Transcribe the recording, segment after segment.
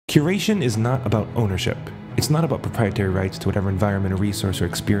Curation is not about ownership. It's not about proprietary rights to whatever environment or resource or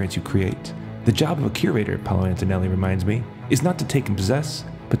experience you create. The job of a curator, Paolo Antonelli reminds me, is not to take and possess,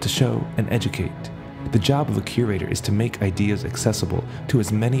 but to show and educate. The job of a curator is to make ideas accessible to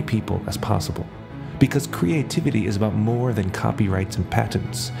as many people as possible. Because creativity is about more than copyrights and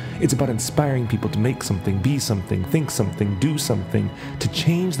patents. It's about inspiring people to make something, be something, think something, do something, to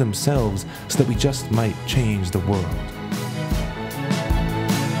change themselves so that we just might change the world.